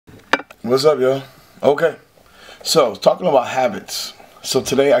What's up, yo? Okay, so talking about habits. So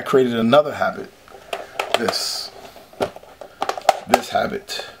today I created another habit. This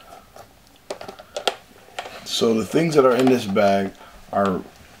habit. So the things that are in this bag are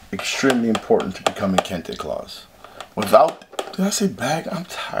extremely important to becoming Kente Claus. Without, did I say bag? I'm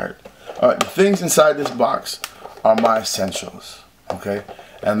tired. All right, the things inside this box are my essentials. Okay,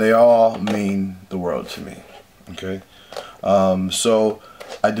 and they all mean the world to me. Okay, so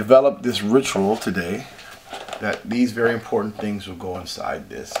I developed this ritual today that these very important things will go inside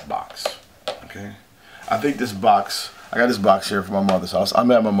this box. Okay, I think this box, I got this box here from my mother's house.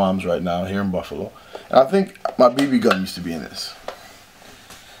 I'm at my mom's right now here in Buffalo, and I think my BB gun used to be in this.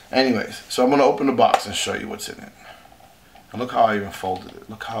 Anyways, so I'm gonna open the box and show you what's in it. And look how I even folded it.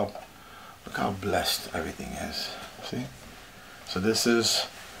 Look how blessed everything is. See? So this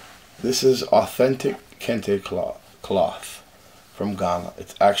is authentic Kente cloth from Ghana.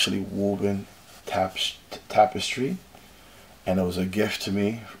 It's actually woven tapestry, and it was a gift to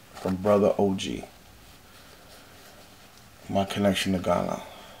me from brother OG, my connection to Ghana,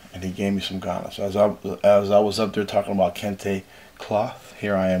 and he gave me some Ghana. So as I was up there talking about Kente cloth,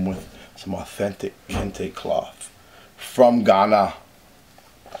 here I am with some authentic Kente cloth from Ghana.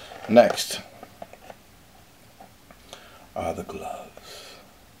 Next are the gloves.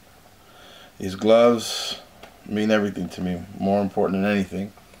 These gloves mean everything to me, more important than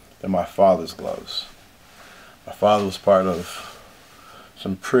anything than my father's gloves. My father was part of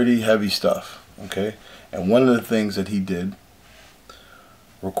some pretty heavy stuff, okay? And one of the things that he did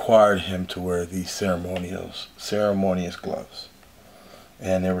required him to wear these ceremonious gloves.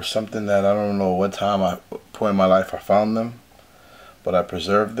 And they were something that I don't know what point in my life I found them, but I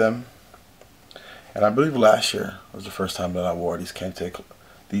preserved them. And I believe last year was the first time that I wore these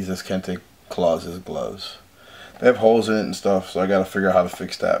as Kente Claus's gloves. They have holes in it and stuff, so I got to figure out how to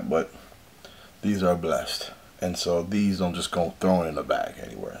fix that, but these are blessed. And so these don't just go thrown in a bag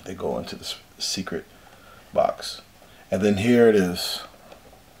anywhere. They go into the secret box. And then here it is.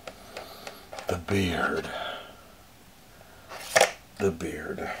 The beard. The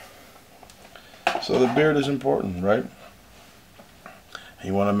beard. So the beard is important, right? And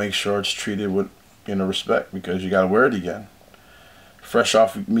you want to make sure it's treated with respect, because you got to wear it again. Fresh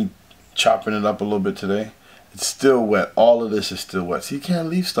off me chopping it up a little bit today, it's still wet. All of this is still wet. So you can't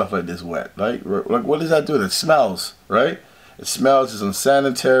leave stuff like this wet, right? Like, what does that do? It smells, right? It smells. It's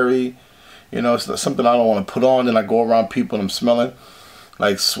unsanitary. You know, it's something I don't want to put on, and I go around people and I'm smelling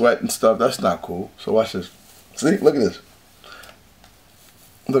like sweat and stuff. That's not cool. So watch this. See? Look at this.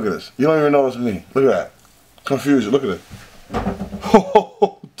 Look at this. You don't even know it's me. Look at that. Confusion. Look at it.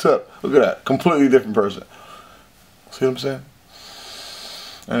 Look at that. Completely different person. See what I'm saying?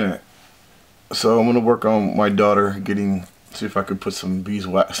 Anyway. So I'm going to work on my daughter see if I could put some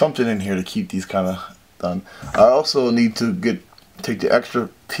beeswax, something in here to keep these kind of done. I also need to take the extra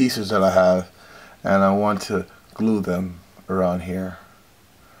pieces that I have, and I want to glue them around here,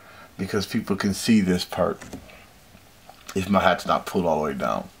 because people can see this part if my hat's not pulled all the way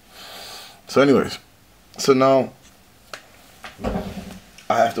down. So anyways, so now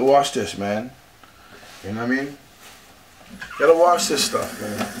I have to wash this, man. You know what I mean? Gotta wash this stuff,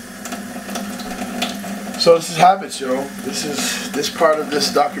 man. So this is habits, yo. This part of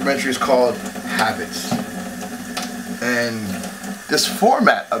this documentary is called Habits. And this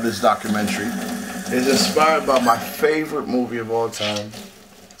format of this documentary is inspired by my favorite movie of all time.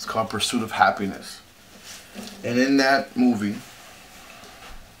 It's called Pursuit of Happiness. And in that movie,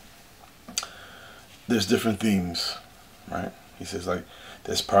 there's different themes, right? He says, like,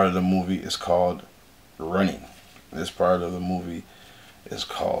 this part of the movie is called running. This part of the movie is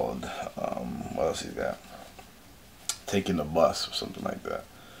called, what else he got? Taking the bus or something like that.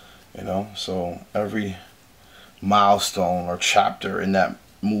 You know? So every milestone or chapter in that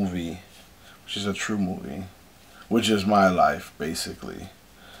movie, which is a true movie, which is my life, basically,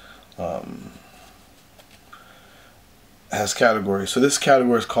 has categories. So this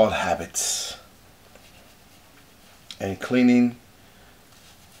category is called habits. And cleaning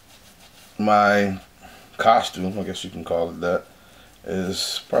my costume, I guess you can call it that,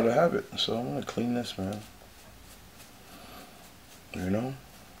 is part of habit. So I'm gonna clean this, man. You know?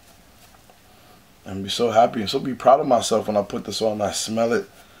 And be so happy and so be proud of myself when I put this on. I smell it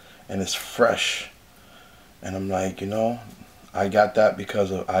and it's fresh. And I'm like, you know, I got that because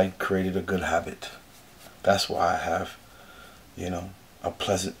I created a good habit. That's why I have, you know, a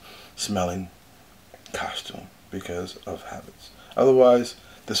pleasant smelling costume, because of habits. Otherwise,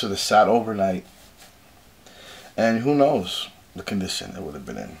 this would have sat overnight, and who knows the condition it would have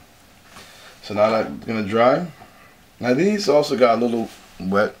been in. So now that's gonna dry. Now these also got a little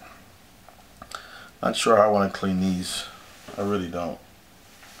wet, Not sure how I want to clean these. I really don't.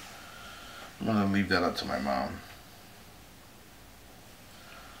 I'm going to leave that up to my mom.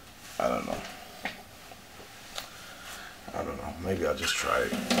 I don't know. I don't know. Maybe I'll just try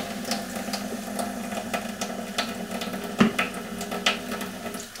it.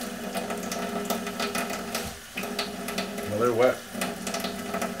 Well, they're wet.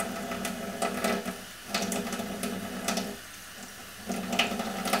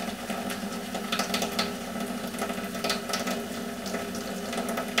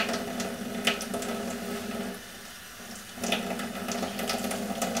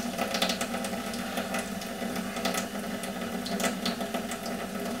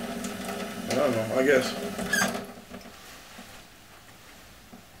 I don't know, I guess.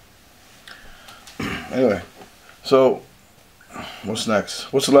 Anyway, so what's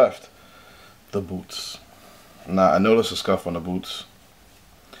next? What's left? The boots. Now, I noticed a scuff on the boots.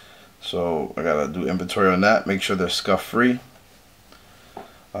 So I gotta do inventory on that, make sure they're scuff free.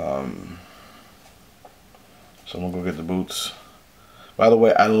 So I'm gonna go get the boots. By the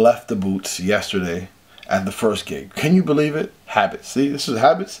way, I left the boots yesterday at the first gig. Can you believe it? Habits. See, this is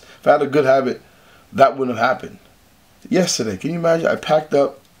habits. If I had a good habit, that wouldn't have happened. Yesterday, can you imagine? I packed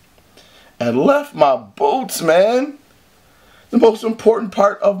up and left my boots, man. The most important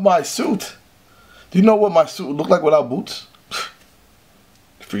part of my suit. Do you know what my suit would look like without boots?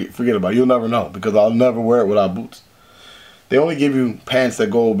 Forget about it. You'll never know because I'll never wear it without boots. They only give you pants that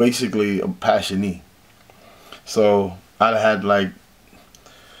go basically past your knee. So I'd have had like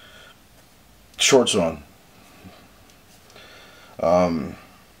shorts on.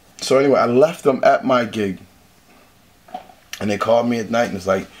 So anyway, I left them at my gig. And they called me at night and it's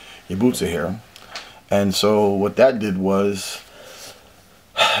like, your boots are here. And so what that did was,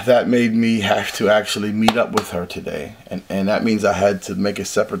 that made me have to actually meet up with her today. And that means I had to make a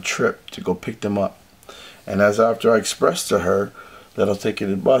separate trip to go pick them up. And as after I expressed to her that I'll take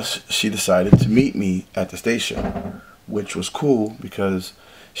the bus, she decided to meet me at the station, which was cool because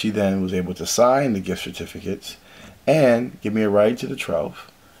she then was able to sign the gift certificates and give me a ride to the 12th.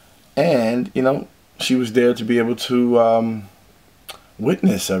 And, you know, she was there to be able to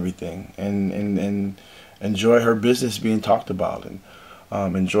witness everything and enjoy her business being talked about and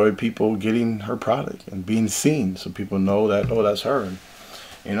enjoy people getting her product and being seen so people know that, oh, that's her. And,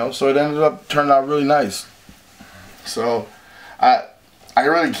 you know, so it ended up turning out really nice. So I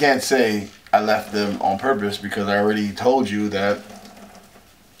really can't say I left them on purpose because I already told you that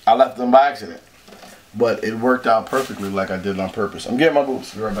I left them by accident. But it worked out perfectly like I did it on purpose. I'm getting my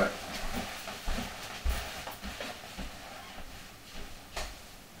boots. Be right back.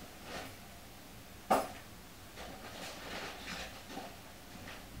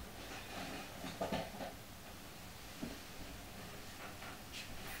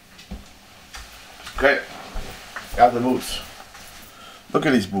 Okay, got the boots. Look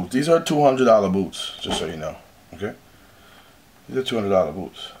at these boots. These are $200 boots, just so you know. Okay, these are $200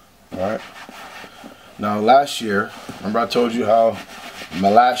 boots. All right. Now last year, remember I told you how my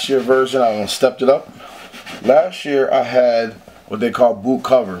last year version I stepped it up. Last year I had what they call boot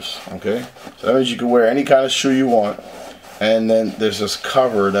covers. Okay, so that means you can wear any kind of shoe you want, and then there's this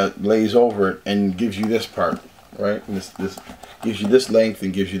cover that lays over it and gives you this part, right? And this gives you this length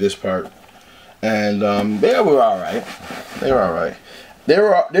and gives you this part. And they were all right. They were all right.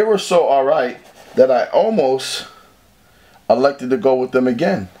 They were so all right that I almost elected to go with them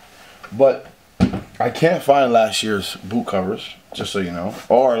again. But I can't find last year's boot covers, just so you know,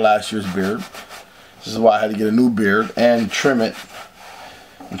 or last year's beard. This is why I had to get a new beard and trim it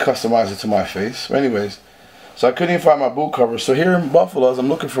and customize it to my face. But anyways, so I couldn't even find my boot covers. So here in Buffalo, as I'm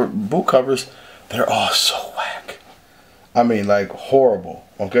looking for boot covers, they're all so whack. I mean, like horrible.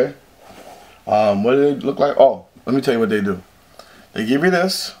 Okay. What do they look like? Oh, let me tell you what they do. They give you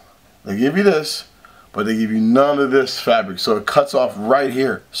this, but they give you none of this fabric, so it cuts off right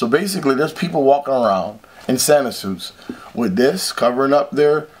here. So basically, there's people walking around in Santa suits with this covering up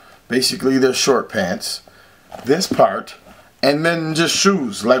basically their short pants, this part, and then just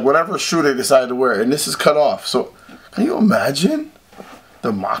shoes, like whatever shoe they decide to wear, and this is cut off. So can you imagine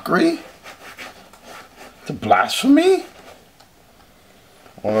the mockery, the blasphemy?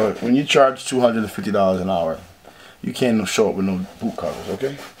 When you charge $250 an hour, you can't show up with no boot covers,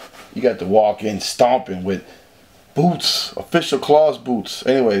 okay? You got to walk in stomping with boots, official Claus boots.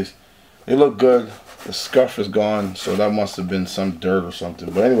 Anyways, they look good. The scuff is gone, so that must have been some dirt or something.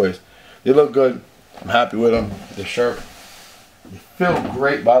 But anyways, they look good. I'm happy with them. The shirt. They feel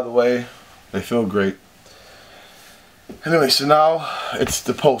great, by the way. They feel great. Anyway, so now it's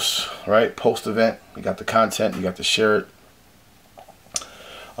the post, right? Post event. You got the content. You got to share it.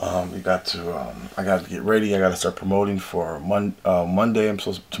 You got to, I got to get ready. I got to start promoting for Monday. I'm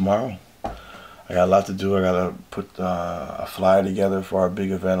supposed tomorrow. I got a lot to do. I got to put a flyer together for our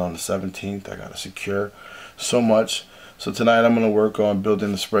big event on the 17th. I got to secure so much. So tonight I'm going to work on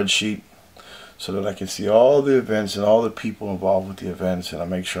building the spreadsheet so that I can see all the events and all the people involved with the events, and I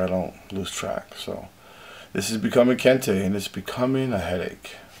make sure I don't lose track. So this is becoming Kente, and it's becoming a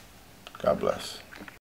headache. God bless.